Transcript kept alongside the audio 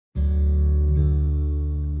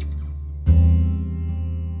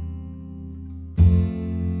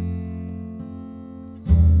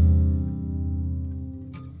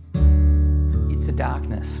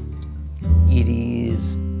darkness. It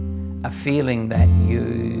is a feeling that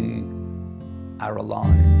you are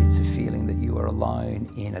alone. It's a feeling that you are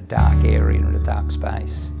alone in a dark area, in a dark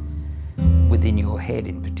space, within your head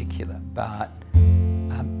in particular. But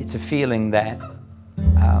it's a feeling that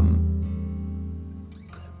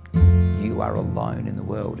you are alone in the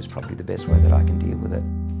world is probably the best way that I can deal with it.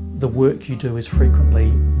 The work you do is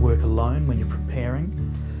frequently work alone when you're preparing,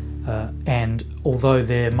 and although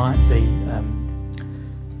there might be,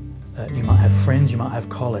 you might have friends, you might have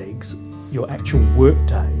colleagues, your actual work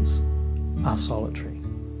days are solitary,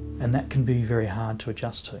 and that can be very hard to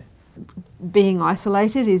adjust to. Being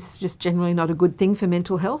isolated is just generally not a good thing for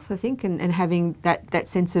mental health, I think, and having that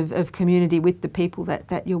sense of community with the people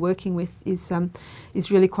that you're working with is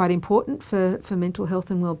really quite important for mental health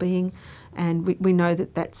and well-being, and we know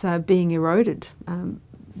that that's being eroded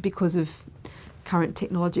because of current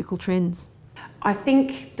technological trends. I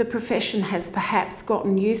think the profession has perhaps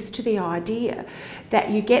gotten used to the idea that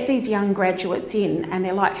you get these young graduates in and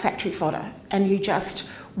they're like factory fodder, and you just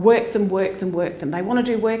work them. They want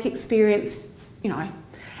to do work experience, you know,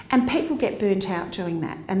 and people get burnt out doing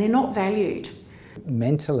that and they're not valued.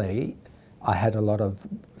 Mentally, I had a lot of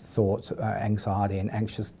thoughts, anxiety and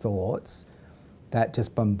anxious thoughts that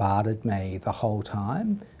just bombarded me the whole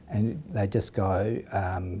time, and they just go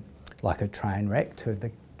like a train wreck to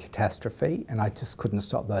the catastrophe, and I just couldn't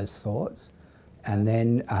stop those thoughts. And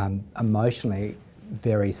then emotionally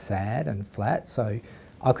very sad and flat, so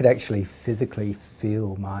I could actually physically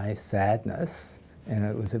feel my sadness, and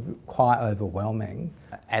it was quite overwhelming.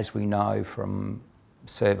 As we know from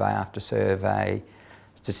survey after survey,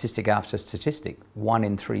 statistic after statistic, 1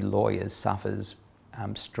 in 3 lawyers suffers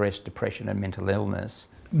stress, depression and mental illness.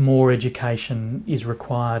 More education is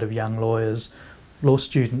required of young lawyers, law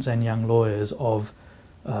students and young lawyers, of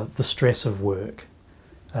the stress of work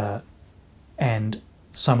and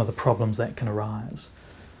some of the problems that can arise.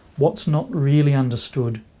 What's not really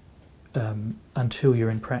understood until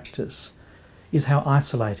you're in practice is how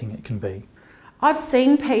isolating it can be. I've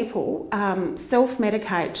seen people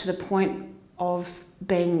self-medicate to the point of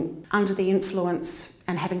being under the influence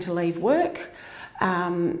and having to leave work.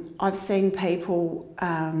 I've seen people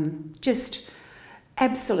just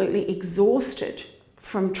absolutely exhausted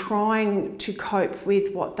from trying to cope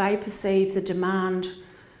with what they perceive the demand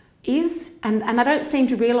is, and they don't seem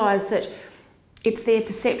to realise that it's their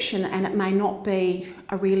perception and it may not be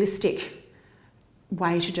a realistic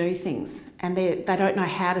way to do things, and they don't know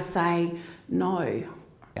how to say no.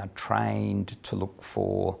 We are trained to look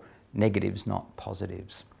for negatives, not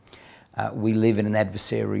positives. We live in an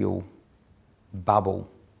adversarial bubble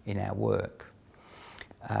in our work.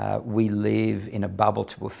 We live in a bubble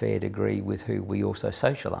to a fair degree with who we also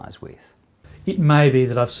socialise with. It may be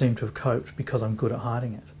that I've seemed to have coped because I'm good at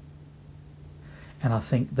hiding it. And I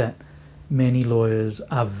think that many lawyers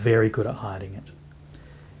are very good at hiding it.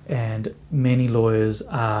 And many lawyers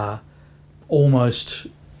are almost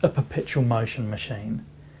a perpetual motion machine.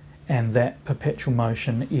 And that perpetual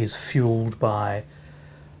motion is fueled by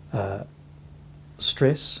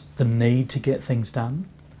stress, the need to get things done,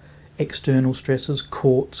 external stresses,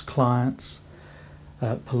 courts, clients,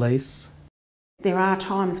 police. There are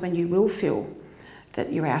times when you will feel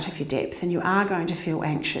that you're out of your depth and you are going to feel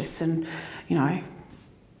anxious, and, you know,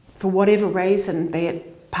 for whatever reason, be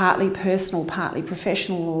it partly personal, partly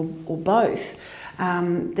professional, or both,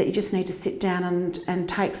 that you just need to sit down and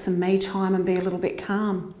take some me time and be a little bit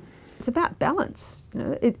calm. It's about balance. You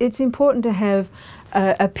know, it's important to have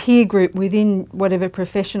a peer group within whatever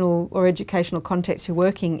professional or educational context you're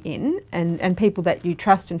working in, and people that you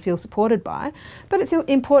trust and feel supported by. But it's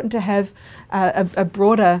important to have a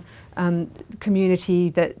broader community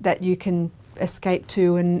that you can escape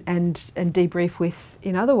to and debrief with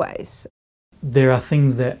in other ways. There are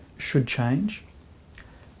things that should change,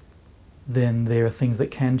 then there are things that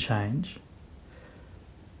can change.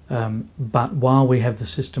 But while we have the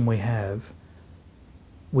system we have,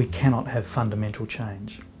 we cannot have fundamental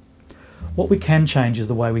change. What we can change is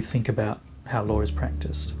the way we think about how law is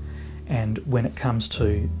practiced. And when it comes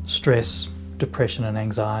to stress, depression and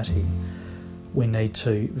anxiety, we need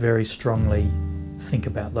to very strongly think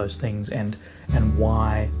about those things and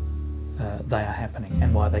why they are happening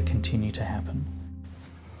and why they continue to happen.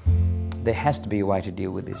 There has to be a way to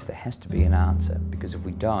deal with this. There has to be an answer, because if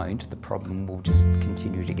we don't, the problem will just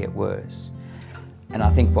continue to get worse. And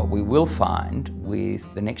I think what we will find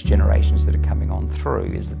with the next generations that are coming on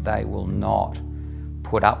through is that they will not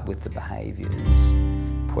put up with the behaviours,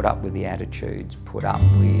 put up with the attitudes, put up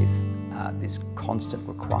with this constant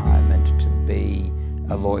requirement to be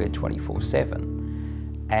a lawyer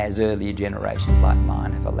 24/7, as earlier generations like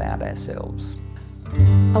mine have allowed ourselves.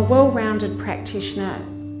 A well-rounded practitioner,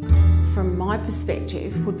 from my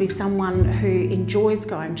perspective, would be someone who enjoys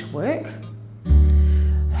going to work,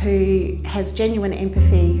 who has genuine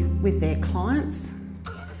empathy with their clients,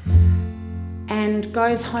 and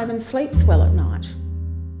goes home and sleeps well at night.